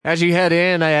As you head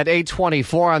in at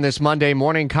 8:24 on this Monday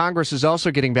morning, Congress is also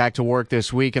getting back to work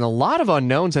this week, and a lot of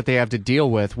unknowns that they have to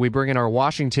deal with. We bring in our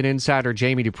Washington insider,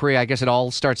 Jamie Dupree. I guess it all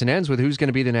starts and ends with who's going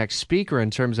to be the next speaker in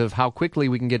terms of how quickly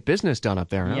we can get business done up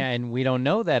there. Huh? Yeah, and we don't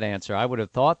know that answer. I would have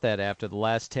thought that after the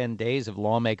last 10 days of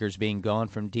lawmakers being gone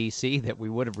from D.C. that we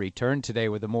would have returned today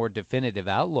with a more definitive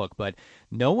outlook. But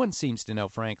no one seems to know,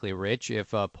 frankly, Rich,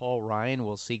 if Paul Ryan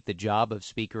will seek the job of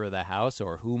Speaker of the House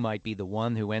or who might be the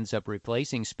one who ends up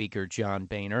replacing Speaker John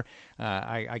Boehner.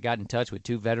 I got in touch with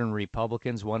two veteran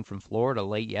Republicans, one from Florida,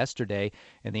 late yesterday,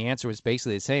 and the answer was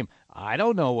basically the same. I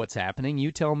don't know what's happening.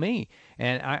 You tell me.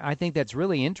 And I think that's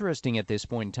really interesting at this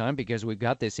point in time because we've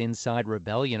got this inside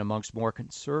rebellion amongst more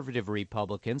conservative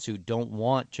Republicans who don't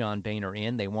want John Boehner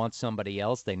in. They want somebody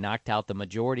else. They knocked out the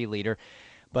majority leader.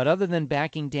 But other than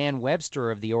backing Dan Webster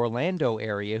of the Orlando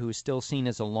area, who's still seen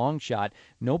as a long shot,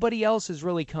 nobody else has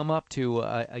really come up to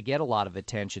get a lot of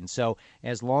attention. So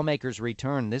as lawmakers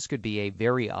return, this could be a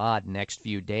very odd next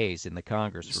few days in the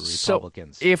Congress for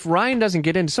Republicans. So if Ryan doesn't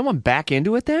get in, does someone back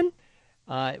into it then?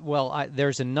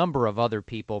 There's a number of other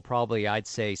people, probably I'd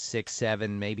say 6,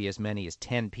 7, maybe as many as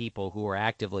 10 people who are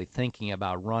actively thinking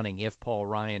about running if Paul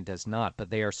Ryan does not. But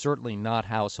they are certainly not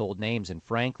household names. And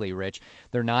frankly, Rich,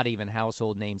 they're not even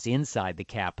household names inside the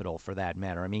Capitol for that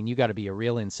matter. I mean, you got to be a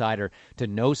real insider to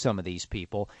know some of these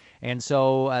people. And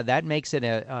so that makes it,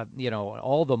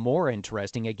 all the more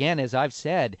interesting. Again, as I've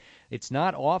said, it's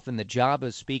not often the job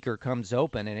of Speaker comes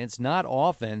open, and it's not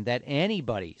often that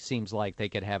anybody seems like they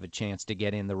could have a chance to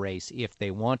get in the race if they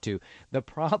want to. The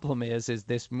problem is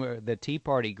the Tea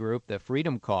Party group, the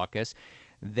Freedom Caucus,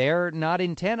 they're not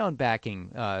intent on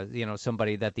backing,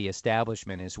 somebody that the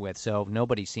establishment is with. So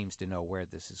nobody seems to know where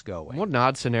this is going. What an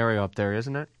odd scenario up there,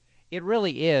 isn't it? It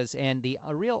really is, and the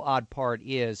real odd part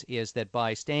is that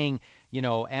by staying,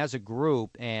 as a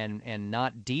group and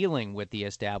not dealing with the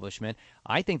establishment,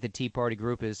 I think the Tea Party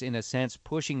group is, in a sense,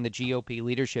 pushing the GOP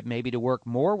leadership maybe to work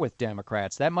more with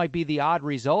Democrats. That might be the odd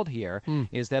result here,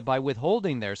 is that by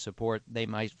withholding their support, they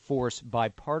might force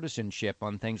bipartisanship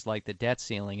on things like the debt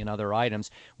ceiling and other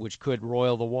items, which could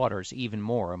roil the waters even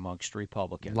more amongst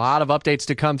Republicans. A lot of updates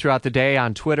to come throughout the day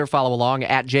on Twitter. Follow along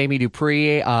at Jamie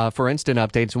Dupree for instant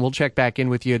updates, and we'll check back in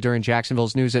with you during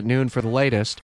Jacksonville's News at Noon for the latest.